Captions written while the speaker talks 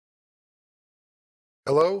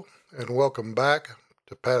Hello, and welcome back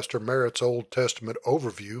to Pastor Merritt's Old Testament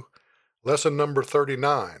Overview, lesson number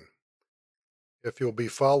 39. If you'll be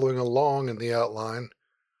following along in the outline,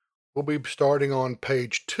 we'll be starting on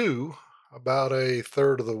page 2, about a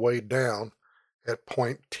third of the way down at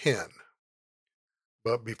point 10.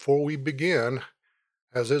 But before we begin,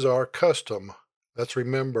 as is our custom, let's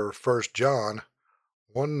remember 1 John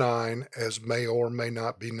 1:9 as may or may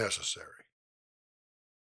not be necessary.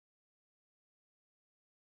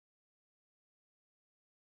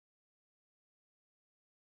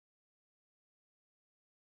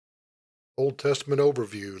 Old Testament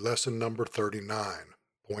Overview, lesson number 39,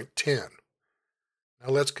 point 10. Now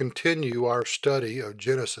let's continue our study of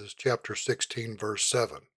Genesis chapter 16, verse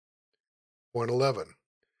 7. Point 11.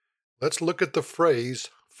 Let's look at the phrase,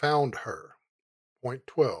 found her. Point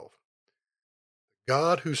 12.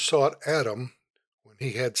 God who sought Adam when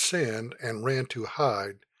he had sinned and ran to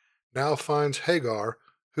hide, now finds Hagar,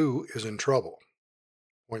 who is in trouble.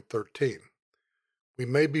 Point 13. We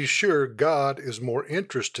may be sure God is more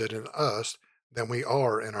interested in us than we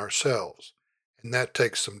are in ourselves, and that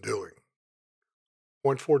takes some doing.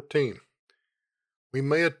 Point 14. We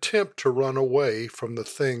may attempt to run away from the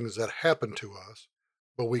things that happen to us,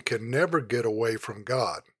 but we can never get away from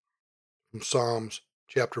God. From Psalms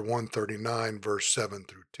chapter 139, verse 7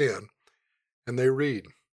 through 10, and they read,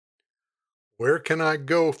 "Where can I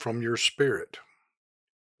go from your spirit?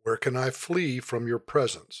 Where can I flee from your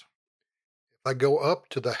presence? If I go up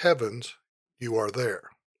to the heavens, you are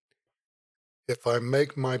there. If I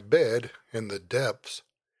make my bed in the depths,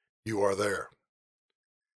 you are there.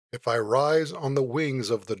 If I rise on the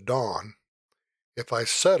wings of the dawn, if I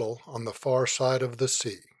settle on the far side of the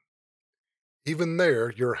sea, even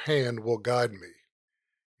there your hand will guide me.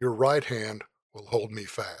 Your right hand will hold me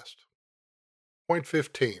fast." Point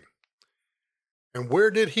 15. And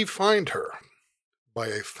where did he find her? By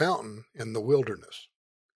a fountain in the wilderness.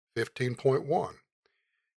 15.1.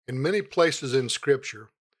 In many places in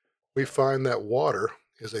Scripture, we find that water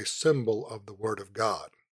is a symbol of the Word of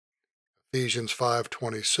God. Ephesians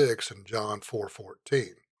 5:26 and John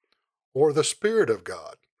 4:14. Or the Spirit of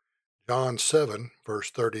God. John 7,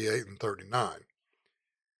 verse 38 and 39.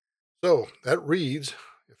 So that reads,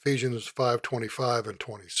 Ephesians 5:25 and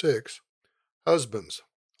 26, "Husbands,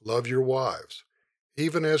 love your wives,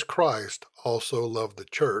 even as Christ also loved the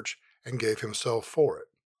church and gave himself for it,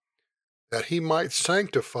 that he might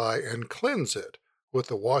sanctify and cleanse it with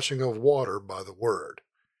the washing of water by the word."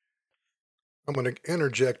 I'm going to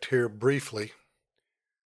interject here briefly.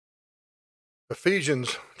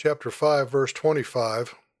 Ephesians chapter 5, verse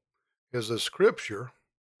 25 is a scripture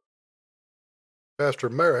Pastor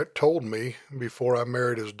Merritt told me before I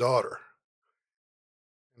married his daughter.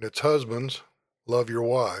 And it's, "Husbands, love your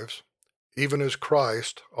wives, even as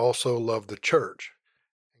Christ also loved the church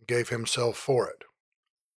and gave himself for it."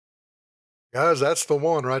 Guys, that's the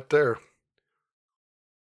one right there.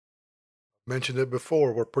 Mentioned it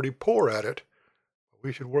before, we're pretty poor at it, but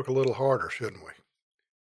we should work a little harder, shouldn't we?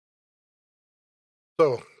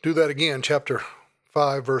 So, do that again, chapter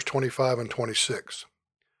 5, verse 25 and 26.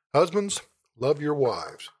 "Husbands, love your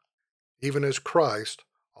wives, even as Christ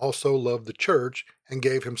also loved the church and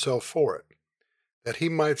gave himself for it, that he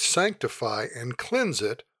might sanctify and cleanse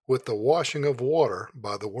it with the washing of water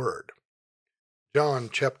by the word." John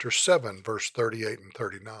chapter 7, verse 38 and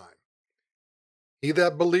 39. "He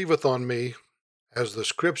that believeth on me, as the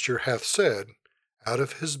scripture hath said, out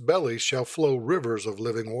of his belly shall flow rivers of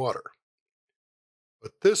living water.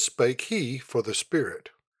 But this spake he for the Spirit,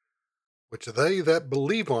 which they that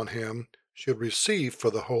believe on him should receive, for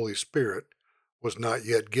the Holy Spirit was not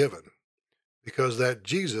yet given, because that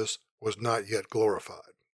Jesus was not yet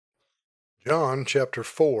glorified." John chapter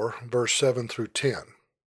 4, verse 7 through 10.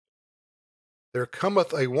 "There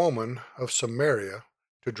cometh a woman of Samaria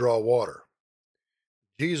to draw water.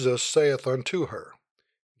 Jesus saith unto her,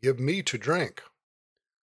 Give me to drink.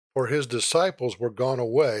 For his disciples were gone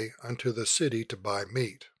away unto the city to buy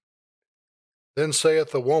meat. Then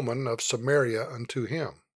saith the woman of Samaria unto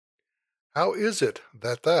him, How is it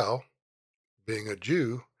that thou, being a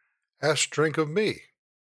Jew, ask drink of me,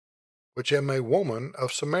 which am a woman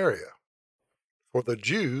of Samaria? For the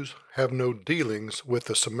Jews have no dealings with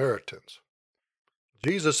the Samaritans.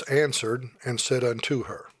 Jesus answered and said unto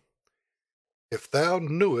her, If thou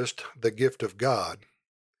knewest the gift of God,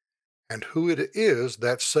 and who it is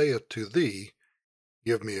that saith to thee,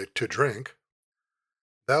 Give me to drink,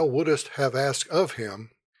 thou wouldest have asked of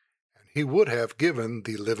him, and he would have given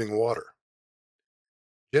thee living water."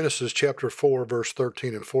 Genesis chapter 4, verse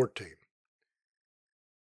 13 and 14.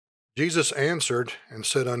 Jesus answered and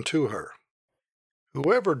said unto her,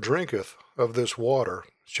 Whoever drinketh of this water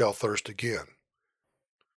shall thirst again.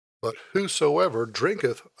 But whosoever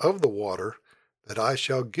drinketh of the water that I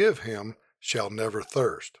shall give him shall never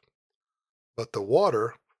thirst. But the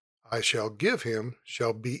water I shall give him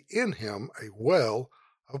shall be in him a well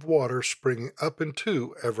of water springing up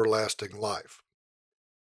into everlasting life.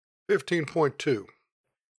 15.2.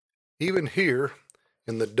 Even here,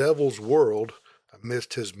 in the devil's world,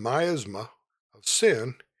 amidst his miasma of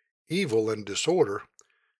sin, evil, and disorder,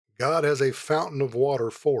 God has a fountain of water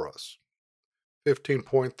for us.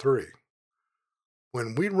 15.3.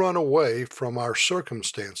 When we run away from our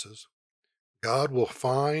circumstances, God will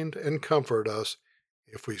find and comfort us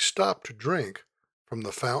if we stop to drink from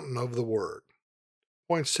the fountain of the Word.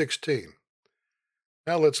 Point 16.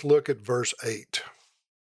 Now let's look at verse 8.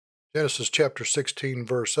 Genesis chapter 16,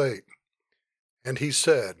 verse 8. And he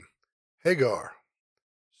said, Hagar,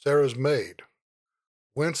 Sarah's maid,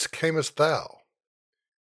 whence camest thou?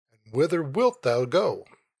 And whither wilt thou go?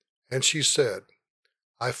 And she said,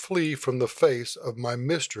 I flee from the face of my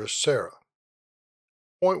mistress Sarah.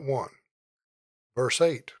 Point 1. Verse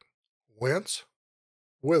 8. Whence?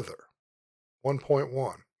 Whither?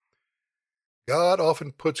 1.1. God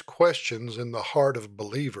often puts questions in the heart of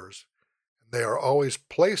believers, and they are always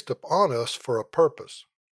placed upon us for a purpose,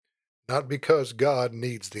 not because God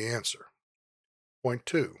needs the answer. Point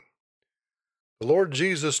 2. The Lord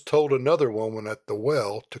Jesus told another woman at the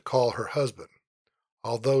well to call her husband,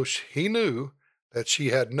 although he knew that she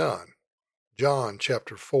had none. John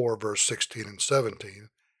chapter 4, verse 16 and 17,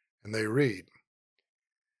 and they read,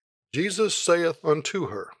 Jesus saith unto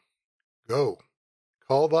her, Go,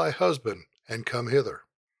 call thy husband, and come hither.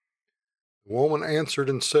 The woman answered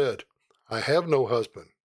and said, I have no husband.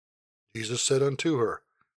 Jesus said unto her,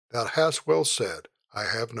 Thou hast well said, I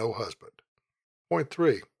have no husband. Point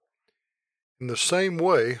 3. In the same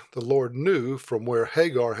way, the Lord knew from where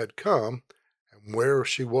Hagar had come and where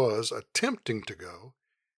she was attempting to go.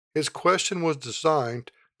 His question was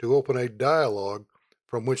designed to open a dialogue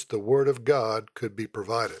from which the Word of God could be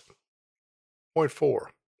provided. Point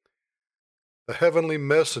 4. The heavenly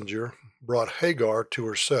messenger brought Hagar to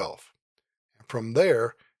herself, and from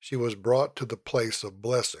there she was brought to the place of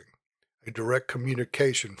blessing, a direct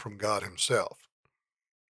communication from God Himself.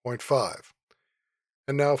 Point 5.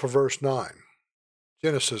 And now for verse 9.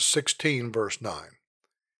 Genesis 16, verse 9.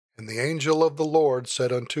 And the angel of the Lord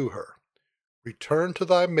said unto her, Return to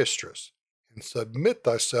thy mistress, and submit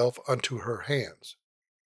thyself unto her hands.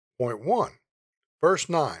 Point 1. Verse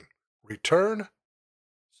 9. Return,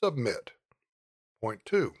 submit. Point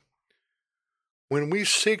 2. When we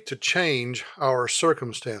seek to change our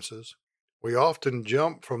circumstances, we often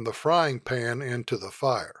jump from the frying pan into the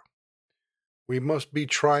fire. We must be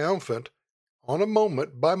triumphant on a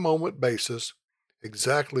moment-by-moment basis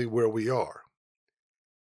exactly where we are.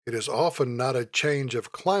 It is often not a change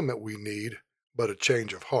of climate we need, but a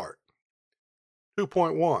change of heart.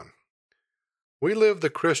 2.1. We live the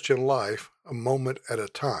Christian life a moment at a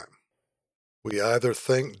time. We either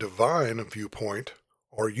think divine viewpoint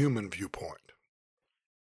or human viewpoint.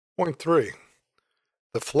 Point 3.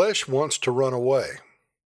 The flesh wants to run away,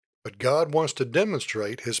 but God wants to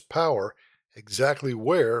demonstrate His power exactly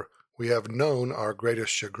where we have known our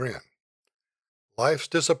greatest chagrin. Life's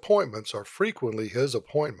disappointments are frequently His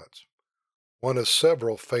appointments, one of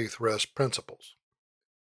several faith rest principles.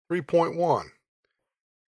 3.1.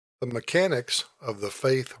 The mechanics of the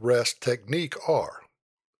faith rest technique are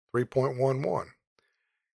 3.11.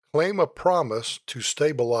 Claim a promise to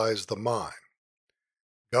stabilize the mind.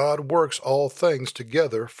 God works all things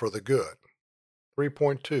together for the good.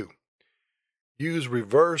 3.2. Use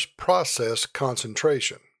reverse process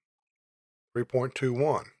concentration.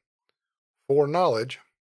 3.21. Foreknowledge.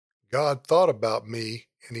 God thought about me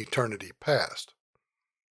in eternity past.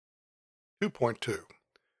 2.2.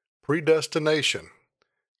 Predestination.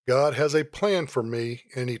 God has a plan for me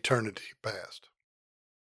in eternity past.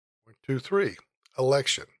 2.3.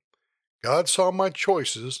 Election. God saw my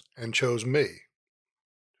choices and chose me.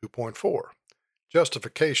 2.4.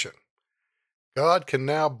 Justification. God can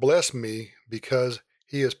now bless me because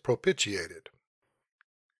He is propitiated.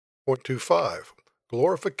 2.25.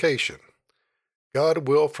 Glorification. God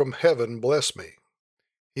will from heaven bless me.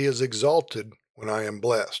 He is exalted when I am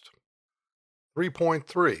blessed.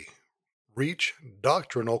 3.3. Reach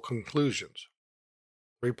doctrinal conclusions.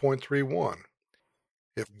 3.31.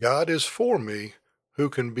 If God is for me, who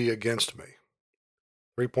can be against me?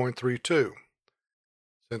 3.32.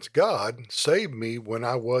 Since God saved me when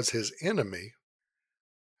I was His enemy,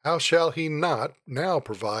 how shall He not now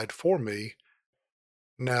provide for me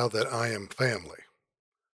now that I am family?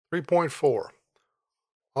 3.4.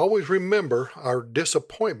 Always remember our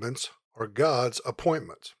disappointments are God's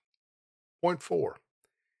appointments. Point 4.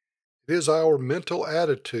 It is our mental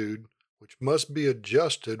attitude which must be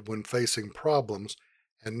adjusted when facing problems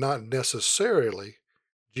and not necessarily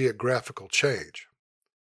geographical change.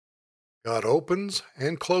 God opens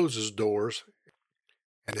and closes doors,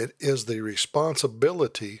 and it is the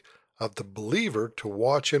responsibility of the believer to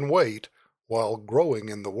watch and wait while growing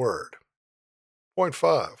in the Word. Point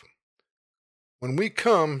 5. When we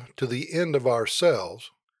come to the end of ourselves,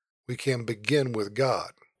 we can begin with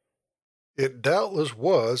God. It doubtless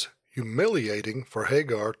was humiliating for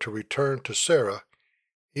Hagar to return to Sarah,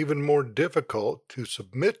 even more difficult to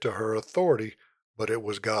submit to her authority, but it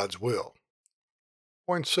was God's will.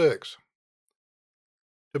 Point 6.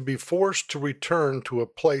 To be forced to return to a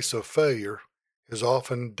place of failure is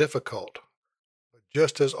often difficult, but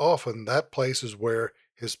just as often that place is where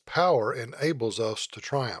His power enables us to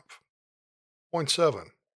triumph. Point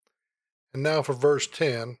 7. And now for verse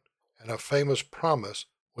 10 and a famous promise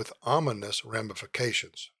with ominous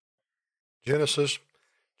ramifications. Genesis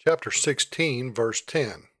chapter 16, verse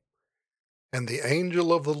 10. And the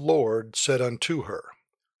angel of the Lord said unto her,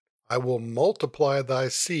 I will multiply thy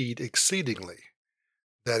seed exceedingly,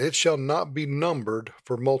 that it shall not be numbered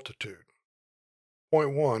for multitude.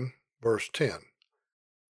 Point 1, verse 10.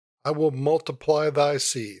 I will multiply thy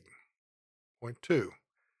seed. Point 2.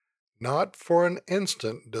 Not for an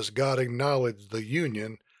instant does God acknowledge the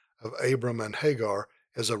union of Abram and Hagar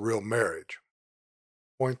as a real marriage.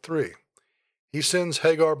 Point 3. He sends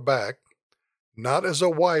Hagar back, not as a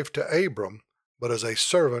wife to Abram, but as a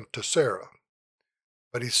servant to Sarah.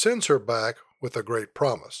 But he sends her back with a great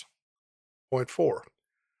promise. Point 4.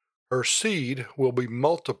 Her seed will be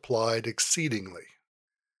multiplied exceedingly.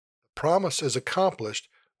 The promise is accomplished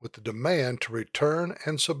with the demand to return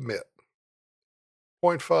and submit.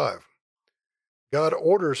 Point 5. God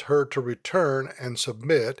orders her to return and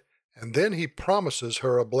submit, and then he promises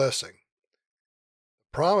her a blessing.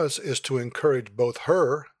 The promise is to encourage both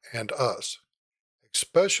her and us,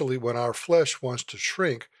 especially when our flesh wants to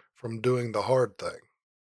shrink from doing the hard thing.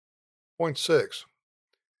 Point 6.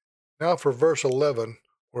 Now for verse 11,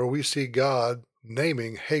 where we see God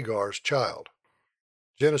naming Hagar's child.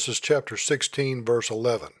 Genesis chapter 16, verse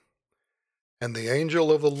 11. And the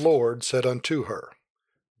angel of the Lord said unto her,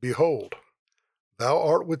 Behold, thou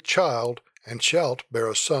art with child, and shalt bear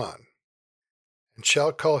a son, and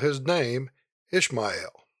shalt call his name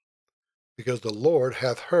Ishmael, because the Lord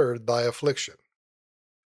hath heard thy affliction.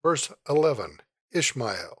 Verse 11,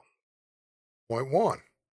 Ishmael. Point 1.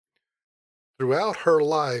 Throughout her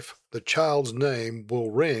life, the child's name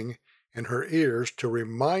will ring in her ears to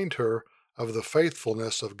remind her of the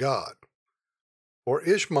faithfulness of God. For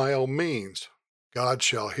Ishmael means, God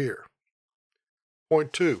shall hear.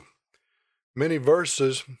 Point 2. Many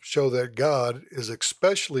verses show that God is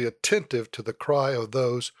especially attentive to the cry of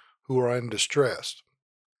those who are in distress.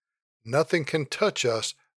 Nothing can touch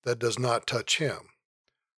us that does not touch him.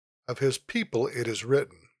 Of his people it is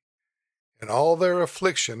written, In all their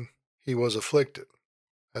affliction he was afflicted.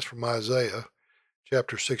 That's from Isaiah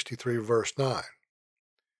chapter 63, verse 9.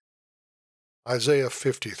 Isaiah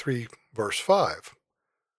 53, verse 5.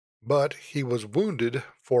 But he was wounded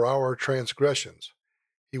for our transgressions.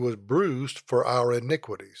 He was bruised for our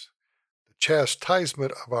iniquities. The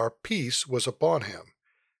chastisement of our peace was upon him,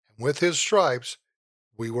 and with his stripes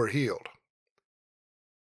we were healed.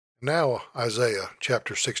 Now Isaiah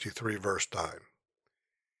chapter 63, verse 9.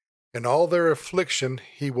 In all their affliction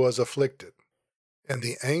he was afflicted, and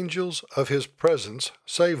the angels of his presence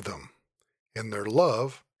saved them. In their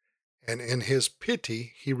love and in his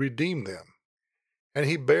pity he redeemed them, and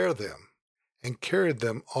he bare them, and carried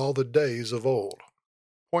them all the days of old.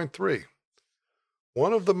 Point 3.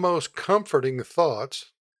 One of the most comforting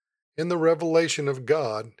thoughts in the revelation of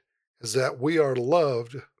God is that we are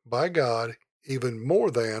loved by God even more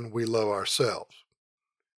than we love ourselves.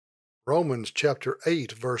 Romans chapter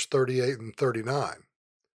 8, verse 38 and 39.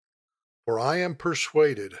 For I am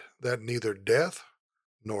persuaded that neither death,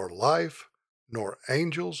 nor life, nor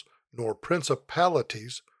angels, nor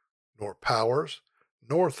principalities, nor powers,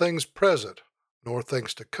 nor things present, nor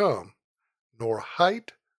things to come, nor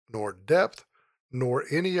height, nor depth, nor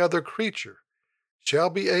any other creature shall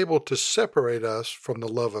be able to separate us from the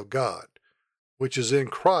love of God, which is in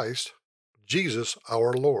Christ Jesus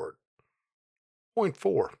our Lord. Point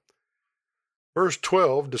 4. Verse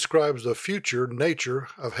 12 describes the future nature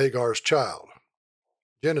of Hagar's child.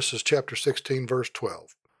 Genesis chapter 16, verse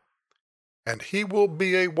 12. And he will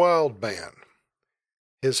be a wild man.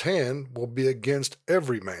 His hand will be against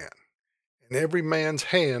every man, and every man's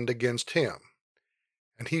hand against him.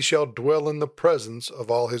 and he shall dwell in the presence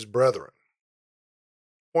of all his brethren.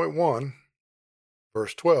 Point 1,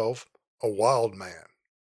 verse 12, a wild man.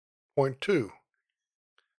 Point 2,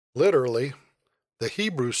 literally, the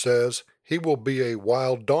Hebrew says he will be a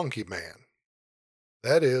wild donkey man.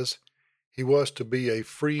 That is, he was to be a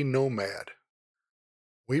free nomad.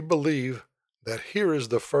 We believe that here is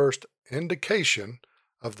the first indication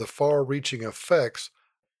of the far-reaching effects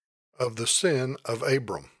of the sin of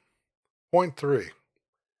Abram. Point 3.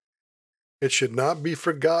 It should not be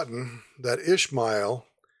forgotten that Ishmael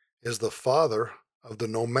is the father of the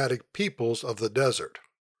nomadic peoples of the desert.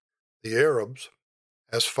 The Arabs,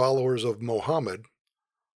 as followers of Mohammed,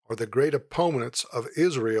 are the great opponents of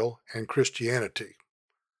Israel and Christianity.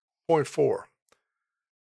 Point 4.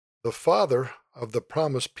 The father of the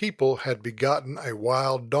promised people had begotten a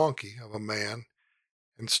wild donkey of a man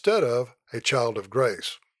instead of a child of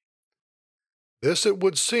grace. This, it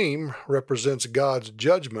would seem, represents God's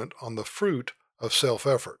judgment on the fruit of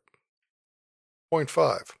self-effort. Point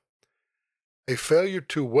 5. A failure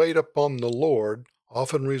to wait upon the Lord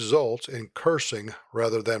often results in cursing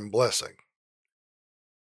rather than blessing.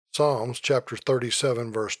 Psalms chapter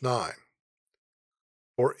 37, verse 9.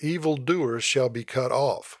 For evildoers shall be cut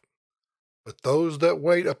off, but those that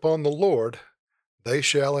wait upon the Lord, they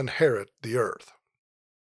shall inherit the earth.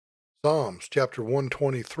 Psalms chapter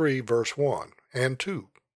 123, verse 1 and 2.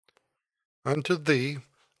 Unto thee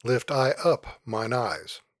lift I up mine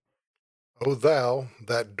eyes, O thou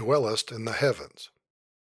that dwellest in the heavens.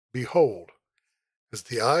 Behold, as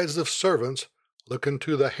the eyes of servants look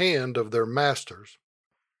unto the hand of their masters,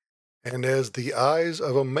 and as the eyes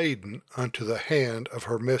of a maiden unto the hand of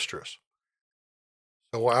her mistress,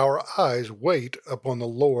 so our eyes wait upon the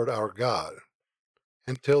Lord our God,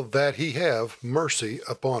 until that he have mercy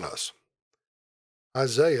upon us.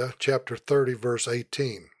 Isaiah chapter 30, verse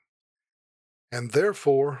 18. And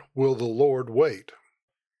therefore will the Lord wait,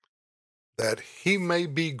 that he may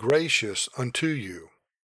be gracious unto you,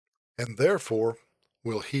 and therefore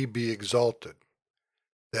will he be exalted,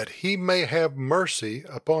 that he may have mercy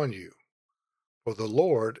upon you, for the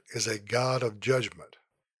Lord is a God of judgment.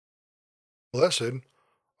 Blessed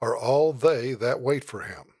are all they that wait for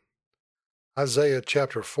him. Isaiah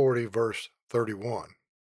chapter 40, verse 31.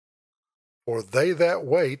 For they that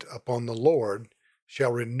wait upon the Lord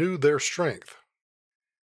shall renew their strength.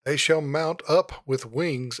 They shall mount up with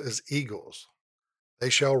wings as eagles. They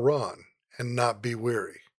shall run and not be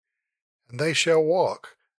weary, and they shall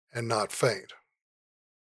walk and not faint.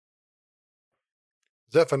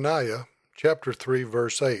 Zephaniah chapter 3,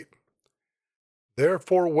 verse 8.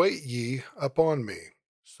 Therefore wait ye upon me,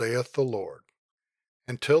 saith the Lord,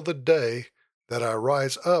 until the day that I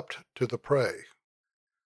rise up to the prey.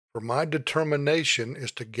 For my determination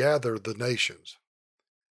is to gather the nations,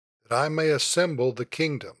 that I may assemble the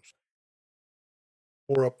kingdoms.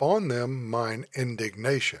 For upon them mine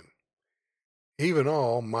indignation, even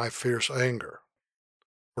all my fierce anger.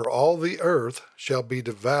 For all the earth shall be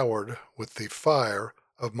devoured with the fire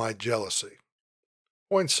of my jealousy.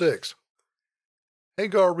 Point 6.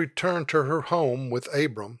 Hagar returned to her home with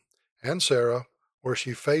Abram and Sarah, where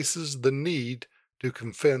she faces the need to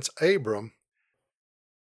convince Abram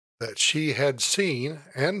that she had seen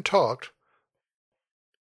and talked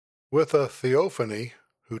with a theophany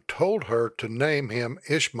who told her to name him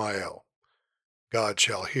Ishmael. God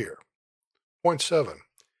shall hear. Point 7.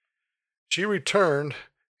 She returned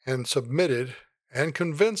and submitted and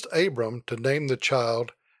convinced Abram to name the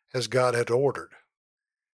child as God had ordered.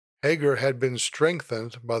 Hagar had been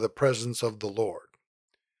strengthened by the presence of the Lord.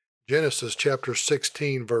 Genesis chapter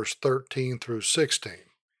 16, verse 13 through 16.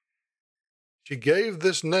 She gave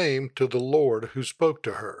this name to the Lord who spoke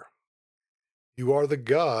to her. You are the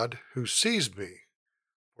God who sees me.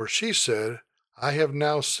 For she said, I have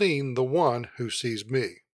now seen the one who sees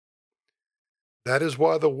me. That is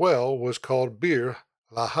why the well was called Bir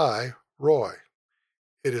Lahai Roi.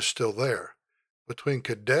 It is still there, between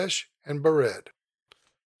Kadesh and Bered.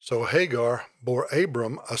 So Hagar bore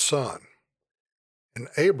Abram a son, and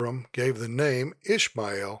Abram gave the name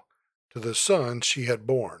Ishmael to the son she had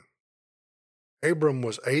born. Abram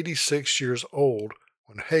was 86 years old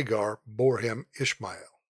when Hagar bore him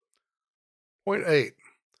Ishmael. Point 8.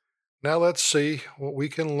 Now let's see what we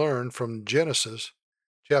can learn from Genesis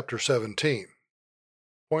chapter 17.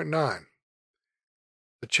 Point 9.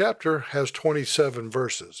 The chapter has 27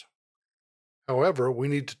 verses. However, we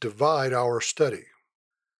need to divide our study.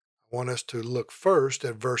 I want us to look first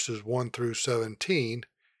at verses 1 through 17,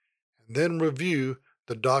 and then review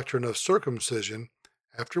the doctrine of circumcision,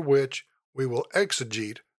 after which we will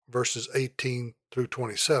exegete verses 18 through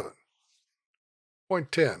 27.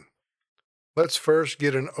 Point 10. Let's first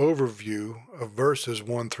get an overview of verses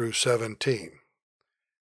 1 through 17.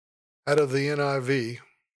 Out of the NIV,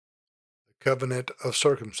 the covenant of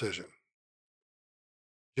circumcision.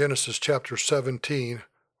 Genesis chapter 17,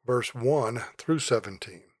 verse 1 through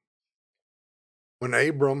 17. When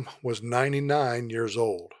Abram was 99 years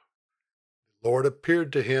old, the Lord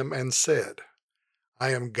appeared to him and said, I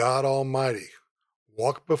am God Almighty.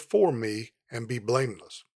 Walk before me and be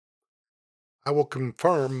blameless. I will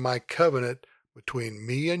confirm my covenant between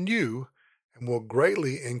me and you and will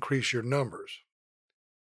greatly increase your numbers.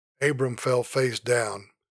 Abram fell face down,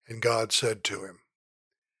 and God said to him,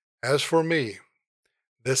 As for me,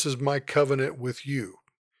 this is my covenant with you.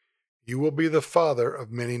 You will be the father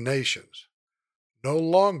of many nations. No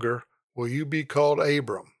longer will you be called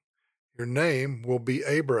Abram. Your name will be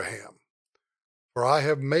Abraham, for I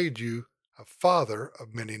have made you a father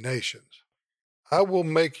of many nations. I will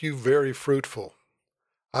make you very fruitful.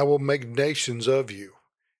 I will make nations of you,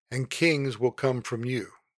 and kings will come from you.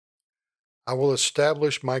 I will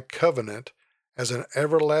establish my covenant as an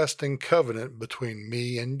everlasting covenant between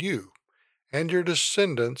me and you, and your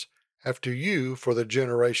descendants after you for the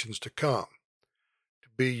generations to come, to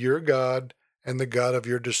be your God and the God of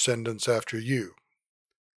your descendants after you.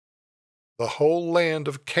 The whole land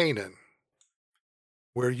of Canaan,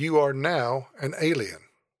 where you are now an alien,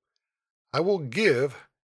 I will give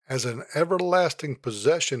as an everlasting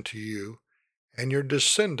possession to you and your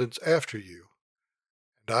descendants after you,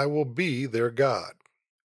 and I will be their God.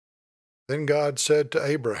 Then God said to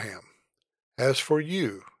Abraham, As for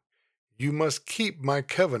you, you must keep my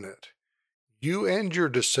covenant, you and your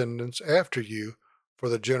descendants after you for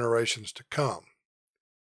the generations to come.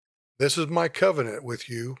 This is my covenant with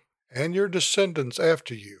you and your descendants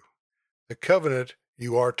after you, the covenant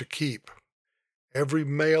you are to keep. Every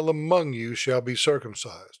male among you shall be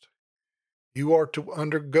circumcised. You are to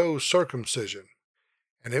undergo circumcision,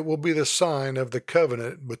 and it will be the sign of the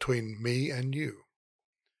covenant between me and you.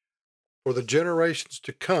 For the generations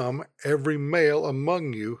to come, every male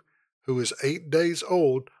among you who is 8 days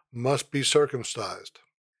old must be circumcised,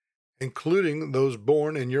 including those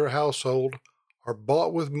born in your household or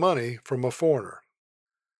bought with money from a foreigner,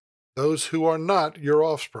 those who are not your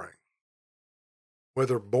offspring.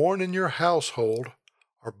 Whether born in your household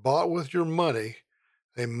or bought with your money,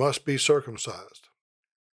 they must be circumcised.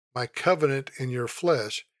 My covenant in your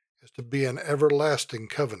flesh is to be an everlasting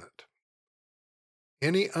covenant.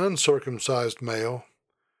 Any uncircumcised male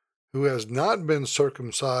who has not been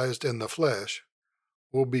circumcised in the flesh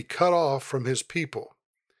will be cut off from his people.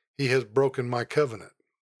 He has broken my covenant.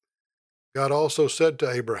 God also said to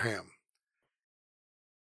Abraham,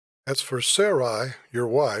 As for Sarai, your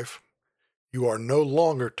wife, you are no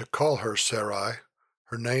longer to call her Sarai.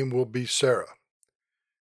 Her name will be Sarah.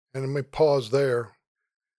 And let me pause there.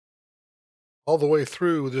 All the way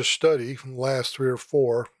through this study, the last 3 or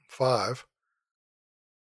 4, 5,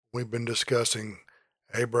 we've been discussing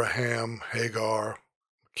Abraham, Hagar,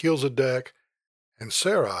 Melchizedek, and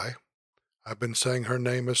Sarai. I've been saying her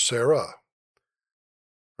name is Sarah.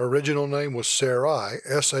 Her original name was Sarai,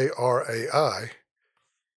 S-A-R-A-I,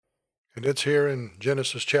 and it's here in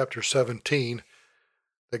Genesis chapter 17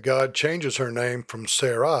 that God changes her name from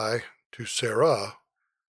Sarai to Sarah,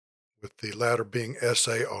 with the latter being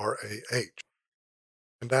S-A-R-A-H.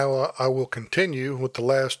 And now I will continue with the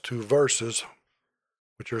last 2 verses,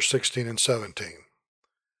 which are 16 and 17.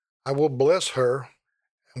 I will bless her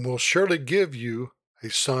and will surely give you a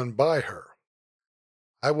son by her.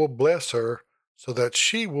 I will bless her so that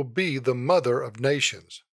she will be the mother of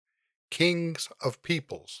nations. Kings of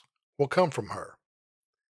peoples will come from her.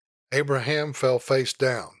 Abraham fell face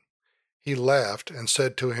down. He laughed and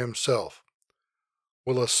said to himself,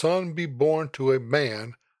 Will a son be born to a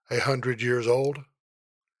man 100 years old?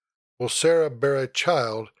 Will Sarah bear a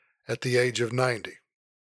child at the age of 90?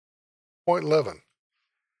 Point 11.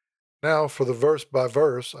 Now for the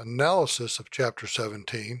verse-by-verse analysis of chapter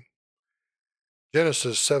 17.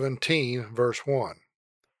 Genesis 17, verse 1.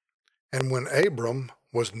 And when Abram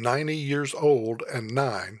was 90 years old and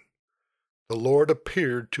 9, the Lord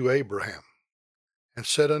appeared to Abraham, and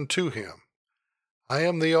said unto him, I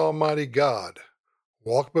am the Almighty God.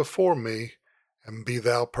 Walk before me, and be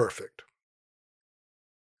thou perfect.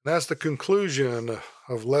 And that's the conclusion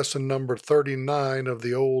of lesson number 39 of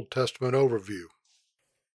the Old Testament overview.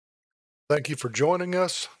 Thank you for joining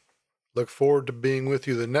us. Look forward to being with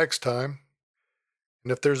you the next time.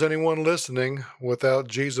 And if there's anyone listening without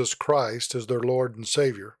Jesus Christ as their Lord and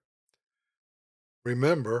Savior,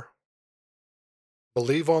 remember,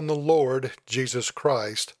 believe on the Lord Jesus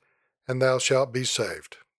Christ, and thou shalt be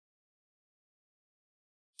saved.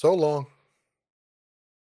 So long.